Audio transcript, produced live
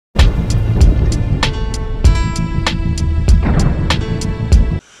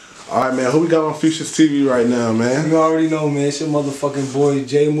Alright, man, who we got on Futures TV right now, man? You already know, man. It's your motherfucking boy,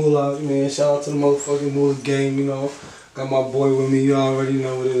 Mula, man. Shout out to the motherfucking Mula gang, you know. Got my boy with me. You already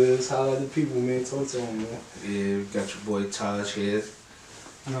know what it is. Holla at the people, man. Talk to them, man. Yeah, we got your boy Taj here.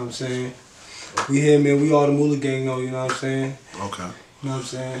 You know what I'm saying? We here, man. We all the Mula gang, though, you know what I'm saying? Okay. You know what I'm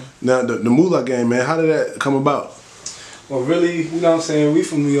saying? Now, the Mula gang, man, how did that come about? Well, really, you know what I'm saying? We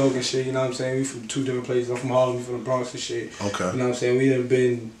from New York and shit, you know what I'm saying? We from two different places. I'm from Harlem, we from the Bronx and shit. Okay. You know what I'm saying? We done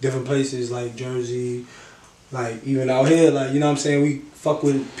been different places like Jersey, like even out here, like, you know what I'm saying? We fuck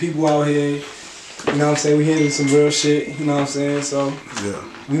with people out here. You know what I'm saying? We handle some real shit, you know what I'm saying? So, yeah.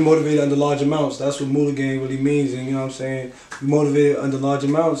 We motivated under large amounts. That's what Mula gang really means, and you know what I'm saying? We motivated under large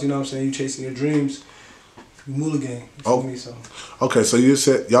amounts, you know what I'm saying? You chasing your dreams. You Mula gang. You feel me? So. Okay, so y'all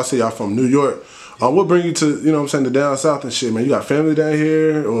say y'all from New York. What bring you to, you know what I'm saying, the down south and shit, man? You got family down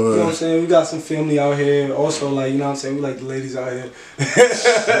here, or? You know what I'm saying? We got some family out here. Also, like, you know what I'm saying? We like the ladies out here. Yeah,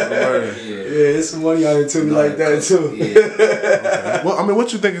 it's some money out here too. We like that too. Yeah. Okay. Well, I mean,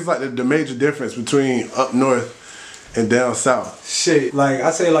 what you think is like the major difference between up north and down south? Shit, like,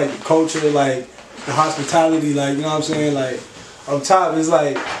 I say like the culture, like the hospitality, like, you know what I'm saying? Like, up top, it's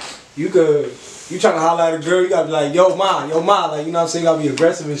like, you trying to holler at a girl, you gotta be like, yo ma, like, you know what I'm saying? You gotta be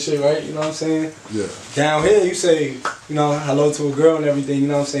aggressive and shit, right? You know what I'm saying? Yeah. Down here, you say, you know, hello to a girl and everything, you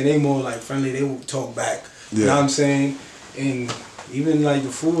know what I'm saying? They more like friendly, they will talk back. Yeah. You know what I'm saying? And even like the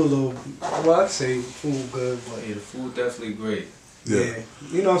food a little, well, I'd say food good, but yeah, the food definitely great. Yeah.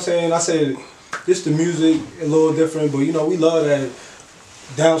 You know what I'm saying? I said, just the music, a little different, but you know, we love that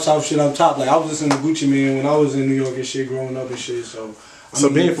down south shit up top. Like, I was listening to Gucci Mane when I was in New York and shit, growing up and shit, so. So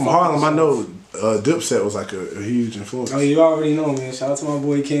being from Harlem, I know Dipset was like a huge influence. Oh, you already know, man. Shout out to my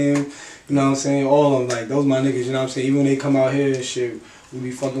boy Kim. You know what I'm saying? All of them, like, those my niggas, you know what I'm saying? Even when they come out here and shit, we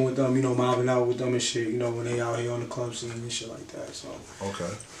be fucking with them, you know, mobbing out with them and shit, you know, when they out here on the club scene and shit like that, so.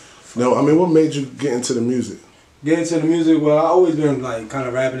 Okay. No, I mean, what made you get into the music? Get into the music, well, I always been, like, kind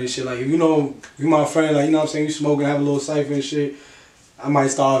of rapping and shit. Like, if you know, you my friend, like, you know what I'm saying? You smoking, have a little cypher and shit. I might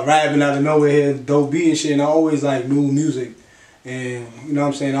start rapping out of nowhere here, dope beat and shit, and I always, like, knew music. And, you know what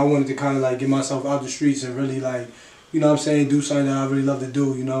I'm saying, I wanted to kind of like get myself out the streets and really like, you know what I'm saying, do something that I really love to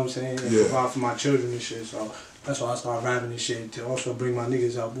do, you know what I'm saying, and provide for my children and shit. So that's why I started rapping and shit, to also bring my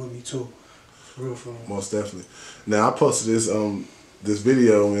niggas out with me too. For real, for real. Most definitely. Now I posted this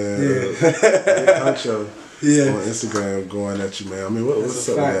video, man, Honcho on Instagram going at you, man. I mean, what's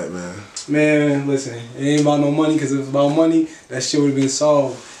up with that, man? Man, listen, it ain't about no money, because if it was about money, that shit would have been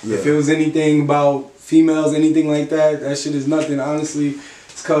solved. Yeah. If it was anything about females, anything like that, that shit is nothing. Honestly,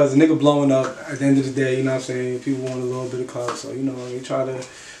 it's cause a nigga blowing up at the end of the day, you know what I'm saying? People want a little bit of clout, so, you know, they try to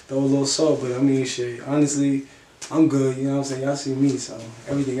throw a little salt, but I mean, shit, honestly, I'm good, you know what I'm saying? Y'all see me, so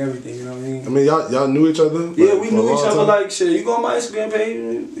everything, you know what I mean? I mean, y'all knew each other? Yeah, we knew each other, like, shit, you go on my Instagram page,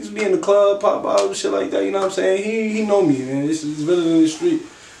 he used to be in the club, pop out, and shit like that, you know what I'm saying? He know me, man. It's realer than the street.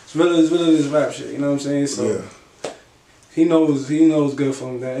 It's realer than this rap shit, you know what I'm saying? So. Yeah. He knows good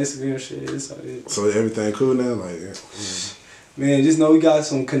from that Instagram shit. It's like it. So everything cool now? Like, man, just know we got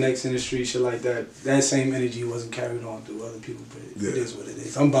some connects in the street, shit like that. That same energy wasn't carried on through other people, but it is what it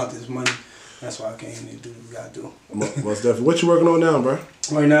is. I'm about this money. That's why I came here to do what we gotta do. Most definitely. What you working on now, bro?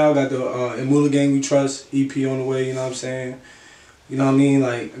 Right now, I got the Mula Gang We Trust EP on the way, you know what I'm saying? You know what I mean?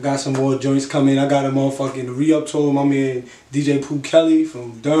 Like, I got some more joints coming. I got a motherfucking re-up tour. My man DJ Pooh Kelly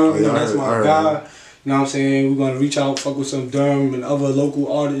from Durham. You know, that's my guy. You know what I'm saying? We're going to reach out, fuck with some Durham and other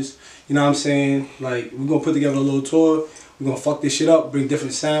local artists. You know what I'm saying? Like, we're going to put together a little tour. We're going to fuck this shit up, bring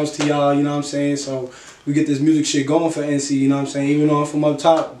different sounds to y'all, you know what I'm saying? So, we get this music shit going for NC, you know what I'm saying? Even though I'm from up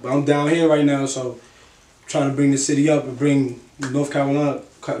top, but I'm down here right now, so trying to bring the city up and bring North Carolina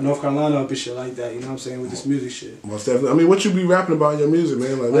up and shit like that, you know what I'm saying, with this music shit. Most definitely. I mean, what you be rapping about in your music,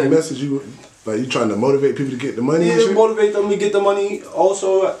 man? Like, what message you... Like, you trying to motivate people to get the money and shit? Motivate them to get the money.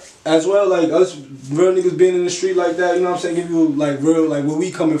 Also, as well, like, us real niggas being in the street like that, you know what I'm saying? Give you, like, real, like, where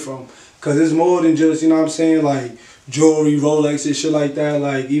we coming from. Because it's more than just, you know what I'm saying, like, jewelry, Rolex and shit like that.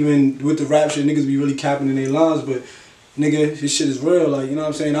 Like, even with the rap shit, niggas be really capping in their lines. But, nigga, this shit is real. Like, you know what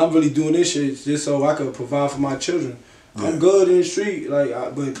I'm saying? I'm really doing this shit just so I could provide for my children. Yeah. I'm good in the street, like,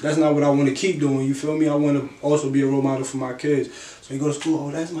 but that's not what I want to keep doing, you feel me? I want to also be a role model for my kids. So you go to school, oh,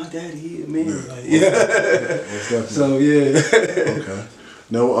 that's my daddy, he a man. Yeah. Like, so, yeah. Okay.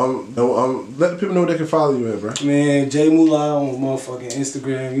 No, let the people know where they can follow you at, bro. Man, Mula on motherfucking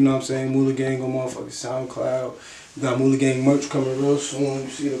Instagram, you know what I'm saying? Mula Gang on motherfucking SoundCloud. We got Mula Gang merch coming real soon. You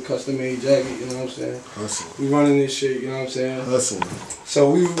see the custom made jacket, you know what I'm saying? Hustle. We running this shit, you know what I'm saying? Hustle.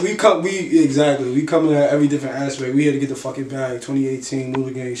 So we coming at every different aspect. We here to get the fucking bag. 2018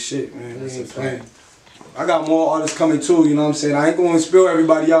 Mula Gang shit, man. We ain't playing. I got more artists coming too, you know what I'm saying? I ain't gonna spill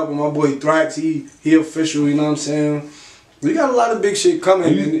everybody out, but my boy Thrax, he official, you know what I'm saying? We got a lot of big shit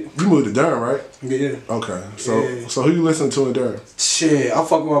coming. You moved to Durham, right? Yeah. Okay. So who you listening to in Durham? Shit, I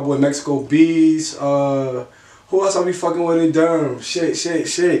fuck with my boy Mexico Bees. Who else I be fucking with in Durham? Shit.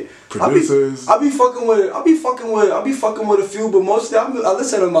 Producers. I be fucking with a few, but mostly I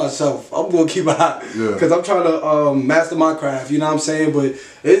listen to myself. I'm gonna keep it hot. Yeah. Cause I'm trying to master my craft, you know what I'm saying? But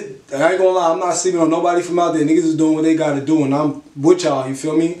I ain't gonna lie, I'm not sleeping on nobody from out there. Niggas is doing what they gotta do, and I'm with y'all, you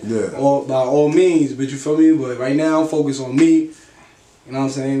feel me? Yeah. By all means, but you feel me? But right now I'm focused on me. You know what I'm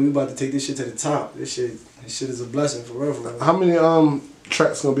saying? We about to take this shit to the top. This shit is a blessing for real, for real. How many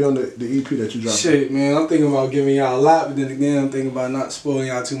tracks gonna be on the EP that you dropped? Shit, man, I'm thinking about giving y'all a lot, but then again, I'm thinking about not spoiling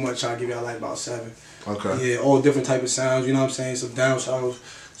y'all too much. I'll give y'all like about 7. Okay. Yeah, all different type of sounds, you know what I'm saying? Some down south,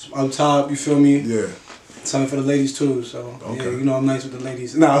 some up top, you feel me? Yeah. Something for the ladies too, so okay. Yeah, you know I'm nice with the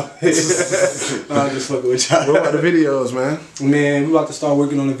ladies. No, I'm just fucking with y'all. What about the videos, man? Man, we about to start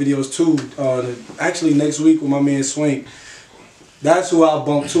working on the videos too. Actually next week with my man Swank. That's who I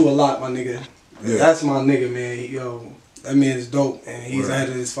bump to a lot, my nigga. Yeah. That's my nigga, man. Yo, that man is dope, and he's ahead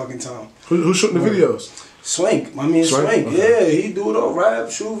of his fucking time. Who's shooting the videos? Swank, my man Swank. Okay. Yeah, he do it all,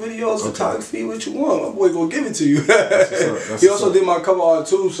 rap, shoot videos, photography, what you want. My boy gonna give it to you. He also did my cover art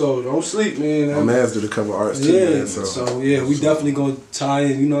too, so don't sleep, man. My man's do the cover arts too, man. So yeah, we definitely gonna tie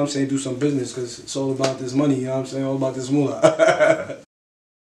in, you know what I'm saying, do some business, because it's all about this money, you know what I'm saying, all about this Mula.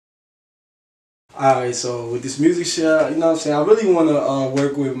 Alright, so with this music shit, you know what I'm saying, I really want to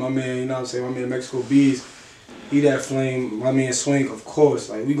work with my man, you know what I'm saying, my man Mexico Bees. He that flame, my man Swank, of course.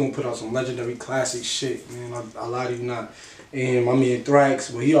 Like, we gonna put out some legendary classic shit, man. I lie to you not. And my man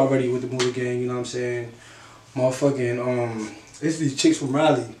Thrax, but he already with the Mula gang, you know what I'm saying? Motherfucking, it's these chicks from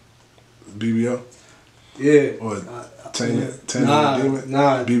Raleigh. BBO? Yeah. Or Tana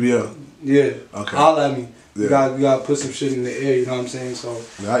Nah. BBO? Yeah. Okay. Holla at me. Yeah. We gotta put some shit in the air, you know what I'm saying? So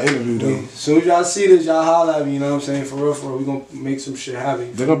yeah, I interviewed them. As soon as y'all see this, y'all holla at me, you know what I'm saying? For real, we gonna make some shit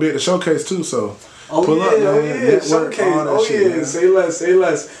happen. They're gonna be at the showcase too, so pull up, man. Showcase. Shit, man. Say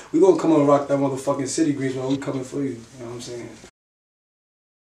less. We gonna come and rock that motherfucking city, Greensboro. We coming for you. You know what I'm saying?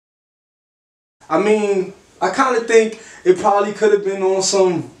 I mean, I kind of think it probably could have been on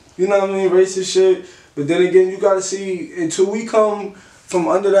some, you know what I mean, racist shit. But then again, you gotta see, until we come from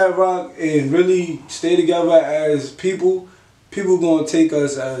under that rock and really stay together as people gonna take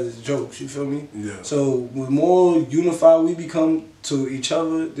us as jokes, you feel me? Yeah. So the more unified we become to each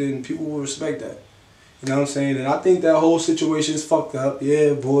other, then people will respect that. You know what I'm saying? And I think that whole situation is fucked up.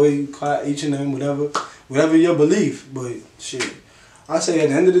 Yeah, boy, H&M, whatever your belief. But shit, I say at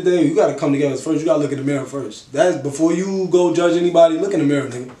the end of the day, you gotta come together first. You gotta look in the mirror first. That's before you go judge anybody. Look in the mirror,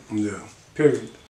 nigga. Yeah. Period.